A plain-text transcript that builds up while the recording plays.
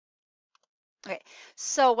Okay,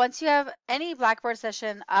 so once you have any Blackboard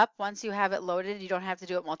session up, once you have it loaded, you don't have to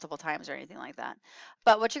do it multiple times or anything like that.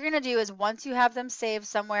 But what you're going to do is once you have them saved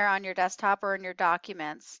somewhere on your desktop or in your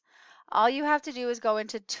documents, all you have to do is go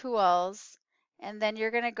into Tools, and then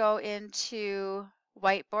you're going to go into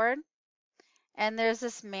Whiteboard, and there's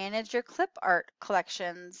this Manage Your Clip Art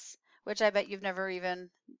Collections, which I bet you've never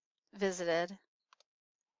even visited.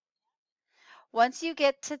 Once you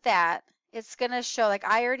get to that, it's going to show, like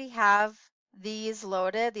I already have these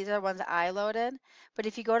loaded. These are the ones that I loaded. But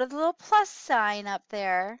if you go to the little plus sign up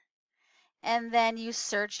there and then you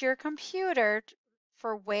search your computer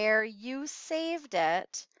for where you saved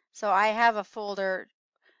it. So I have a folder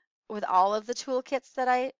with all of the toolkits that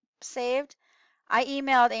I saved. I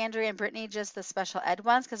emailed Andrea and Brittany just the special ed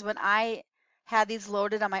ones because when I had these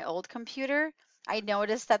loaded on my old computer, I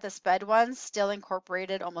noticed that the SPED ones still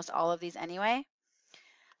incorporated almost all of these anyway.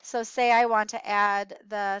 So say I want to add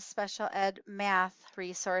the special ed math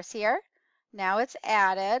resource here. Now it's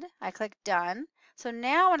added. I click done. So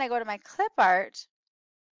now when I go to my clip art,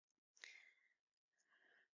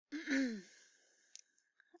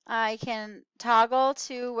 I can toggle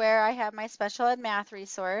to where I have my special ed math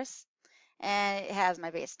resource, and it has my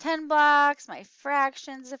base 10 blocks, my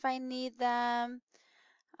fractions if I need them.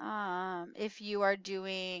 If you are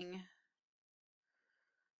doing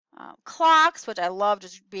clocks, which I love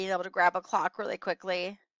just being able to grab a clock really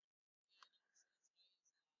quickly.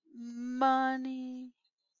 Money.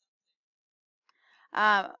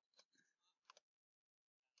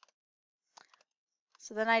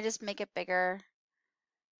 So then I just make it bigger.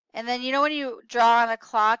 And then you know when you draw on a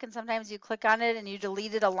clock and sometimes you click on it and you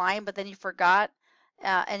deleted a line, but then you forgot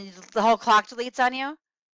and the whole clock deletes on you?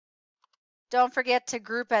 Don't forget to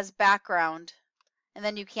group as background, and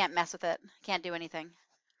then you can't mess with it. Can't do anything.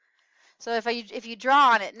 So if you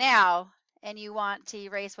draw on it now and you want to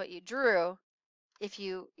erase what you drew, if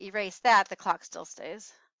you erase that, the clock still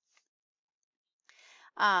stays.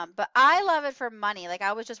 But I love it for money. Like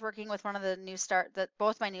I was just working with one of the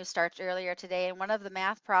both my new starts earlier today, and one of the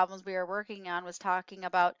math problems we were working on was talking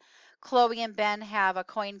about Chloe and Ben have a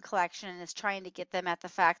coin collection and is trying to get them at the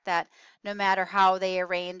fact that no matter how they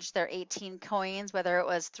arrange their 18 coins, whether it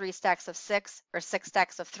was 3 stacks of 6 or 6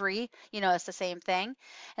 stacks of 3, it's the same thing.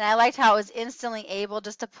 And I liked how it was instantly able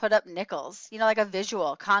just to put up nickels, like a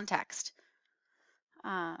visual context.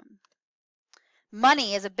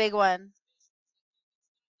 Money is a big one.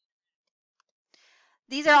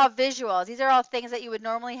 These are all visuals. These are all things that you would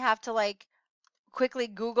normally have to like quickly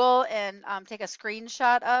Google and take a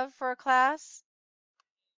screenshot of for a class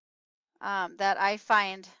that I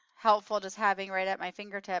find helpful just having right at my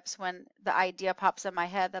fingertips when the idea pops in my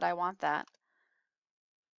head that I want that.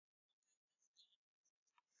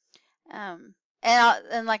 And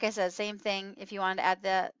like I said, same thing if you wanted to add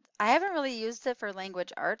that. I haven't really used it for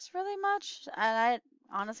language arts really much, and I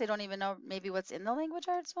honestly don't even know maybe what's in the language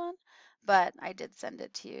arts one, but I did send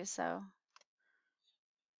it to you, so.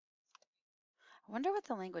 I wonder what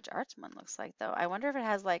the language arts one looks like though. I wonder if it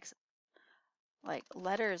has like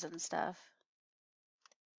letters and stuff.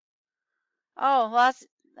 Oh, well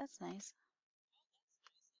that's nice.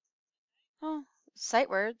 Oh, sight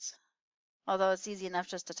words. Although it's easy enough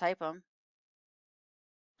just to type them.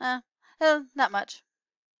 Not much.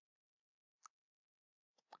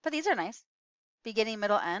 But these are nice. Beginning,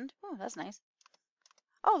 middle, end. Oh, that's nice.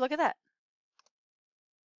 Oh, look at that.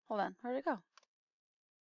 Hold on, where'd it go?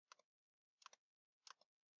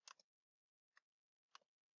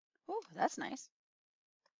 Oh, that's nice.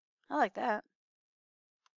 I like that.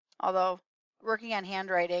 Although working on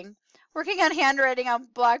handwriting on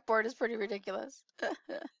Blackboard is pretty ridiculous.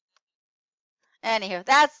 Anywho,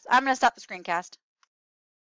 I'm gonna stop the screencast.